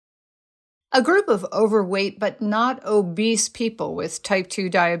A group of overweight but not obese people with type 2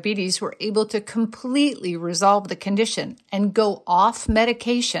 diabetes were able to completely resolve the condition and go off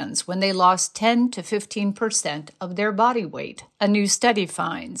medications when they lost 10 to 15% of their body weight, a new study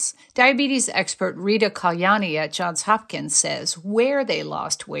finds. Diabetes expert Rita Kalyani at Johns Hopkins says where they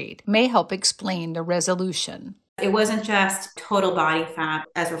lost weight may help explain the resolution. It wasn't just total body fat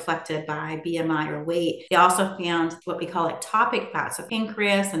as reflected by BMI or weight. They also found what we call ectopic fat. So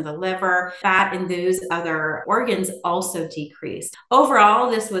pancreas and the liver, fat in those other organs also decreased. Overall,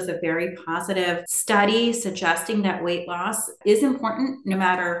 this was a very positive study suggesting that weight loss is important no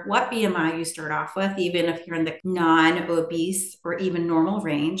matter what BMI you start off with, even if you're in the non-obese or even normal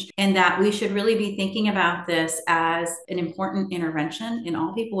range, and that we should really be thinking about this as an important intervention in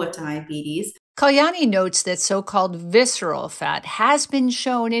all people with diabetes. Kalyani notes that so-called visceral fat has been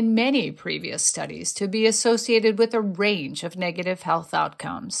shown in many previous studies to be associated with a range of negative health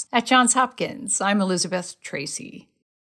outcomes. At Johns Hopkins, I'm Elizabeth Tracey.